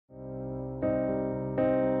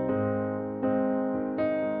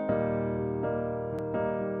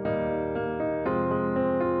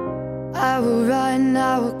will run,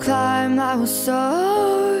 I will climb, I will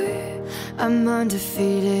soar. I'm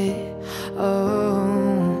undefeated, oh.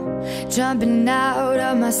 Jumping out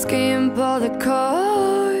of my skin, pull the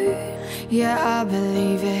cord. Yeah, I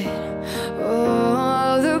believe it.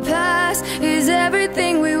 Oh, the past is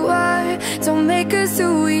everything we were. Don't make us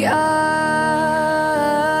who we are.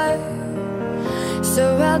 So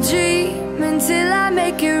I'll dream until I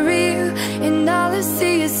make it real, and all I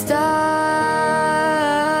see is stars.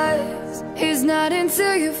 It's not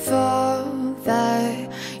until you fall that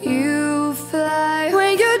you fly.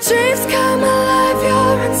 When your dreams come alive,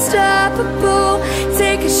 you're unstoppable.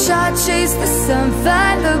 Take a shot, chase the sun,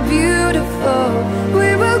 find the beautiful. We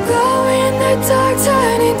will glow in the dark,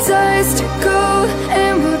 turning dust to gold,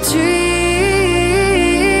 and we'll dream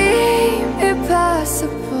impossible.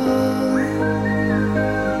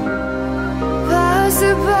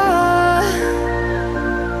 Possible.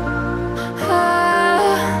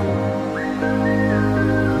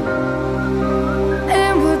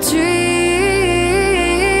 And we'll dream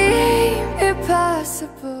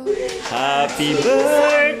impossible. Happy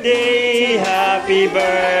birthday, happy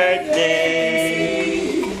birthday.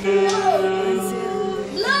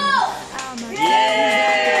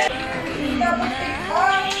 Yeah.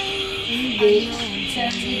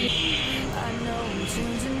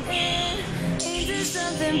 Into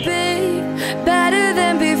something big, better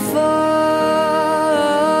than before.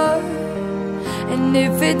 And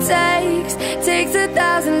if it takes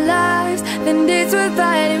 1,000 lives, then it's worth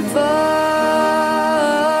fighting for.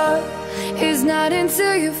 It's not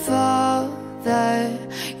until you fall that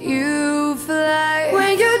you fly.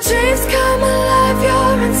 When your dreams come alive,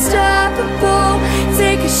 you're unstoppable.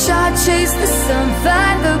 Take a shot, chase the sun,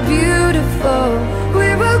 find the beautiful.